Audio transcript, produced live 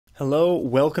Hello,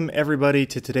 welcome everybody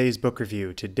to today's book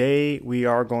review. Today we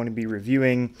are going to be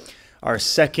reviewing our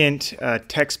second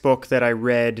textbook that I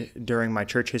read during my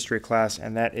church history class,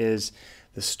 and that is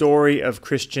The Story of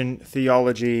Christian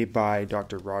Theology by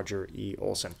Dr. Roger E.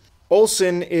 Olson.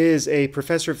 Olson is a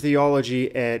professor of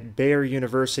theology at Baylor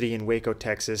University in Waco,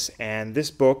 Texas, and this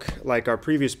book, like our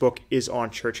previous book, is on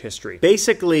church history.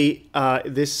 Basically,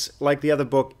 this, like the other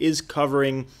book, is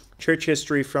covering church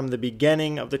history from the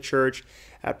beginning of the church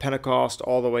at Pentecost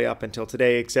all the way up until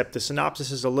today, except the synopsis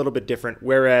is a little bit different.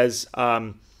 Whereas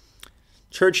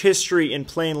church history in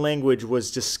plain language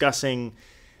was discussing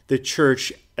the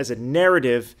church as a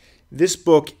narrative, this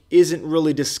book isn't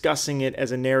really discussing it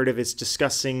as a narrative. It's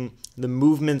discussing the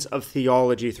movements of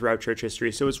theology throughout church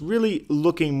history. So it's really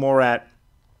looking more at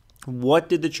what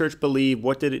did the church believe,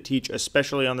 what did it teach,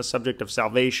 especially on the subject of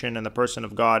salvation and the person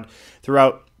of God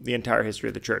throughout the entire history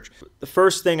of the church. The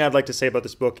first thing I'd like to say about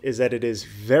this book is that it is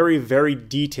very, very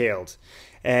detailed.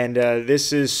 And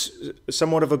this is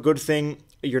somewhat of a good thing.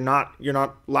 You're not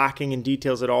lacking in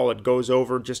details at all. It goes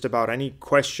over just about any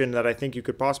question that I think you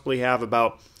could possibly have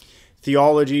about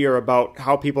theology or about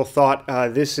how people thought.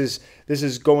 This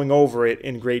is going over it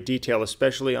in great detail,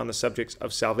 especially on the subjects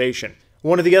of salvation.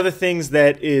 One of the other things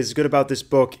that is good about this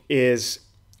book is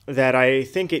that I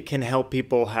think it can help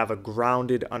people have a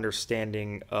grounded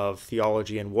understanding of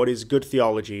theology and what is good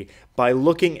theology. By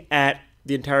looking at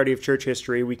the entirety of church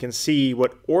history, we can see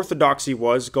what orthodoxy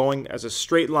was, going as a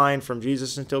straight line from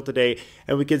Jesus until today,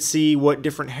 and we can see what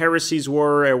different heresies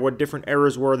were or what different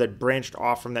errors were that branched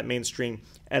off from that mainstream.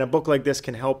 And a book like this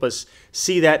can help us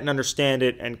see that and understand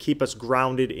it and keep us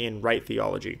grounded in right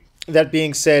theology. That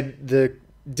being said, the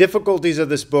difficulties of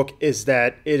this book is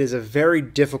that it is a very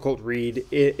difficult read.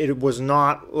 It was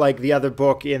not like the other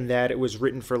book in that it was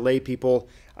written for lay people.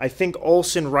 I think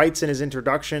Olson writes in his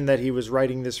introduction that he was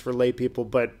writing this for lay people,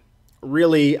 but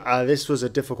really this was a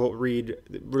difficult read,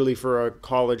 really for a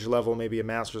college level, maybe a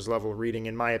master's level reading,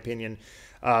 in my opinion.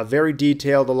 Very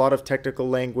detailed, a lot of technical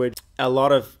language, a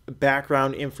lot of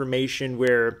background information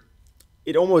where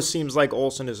it almost seems like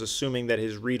Olson is assuming that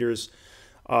his readers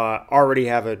already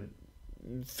have a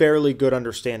fairly good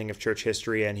understanding of church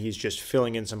history, and he's just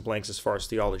filling in some blanks as far as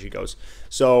theology goes.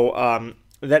 So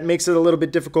that makes it a little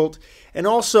bit difficult. And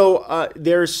also,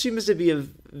 there seems to be a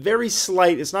very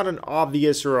slight, it's not an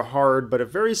obvious or a hard, but a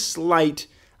very slight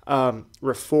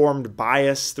reformed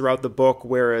bias throughout the book,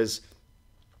 whereas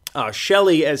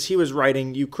Shelley, as he was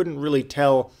writing, you couldn't really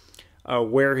tell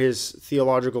where his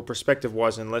theological perspective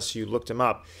was unless you looked him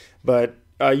up. But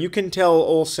you can tell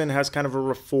Olson has kind of a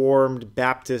Reformed,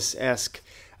 Baptist-esque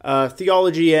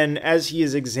theology, and as he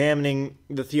is examining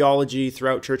the theology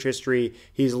throughout church history,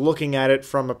 he's looking at it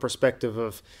from a perspective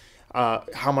of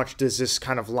how much does this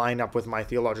kind of line up with my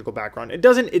theological background.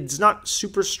 It's not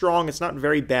super strong, it's not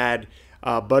very bad,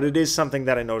 but it is something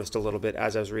that I noticed a little bit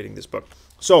as I was reading this book.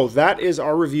 So that is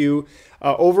our review.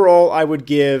 Overall, I would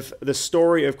give The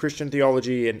Story of Christian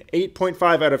Theology an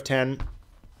 8.5 out of 10.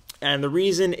 And the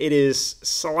reason it is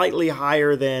slightly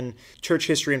higher than church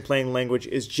history in plain language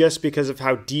is just because of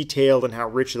how detailed and how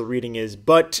rich the reading is.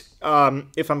 But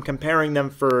if I'm comparing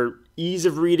them for ease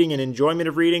of reading and enjoyment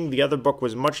of reading, the other book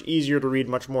was much easier to read,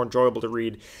 much more enjoyable to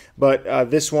read.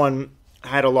 But this one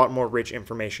had a lot more rich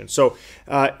information. So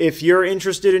if you're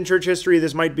interested in church history,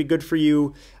 this might be good for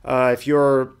you. If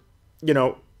you're,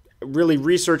 really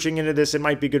researching into this, it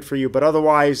might be good for you, but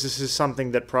otherwise this is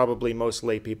something that probably most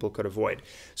lay people could avoid.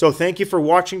 So thank you for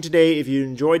watching today. If you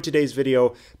enjoyed today's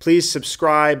video, please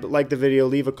subscribe, like the video,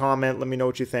 leave a comment, let me know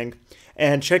what you think,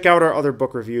 and check out our other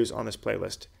book reviews on this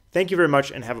playlist. Thank you very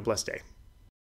much and have a blessed day.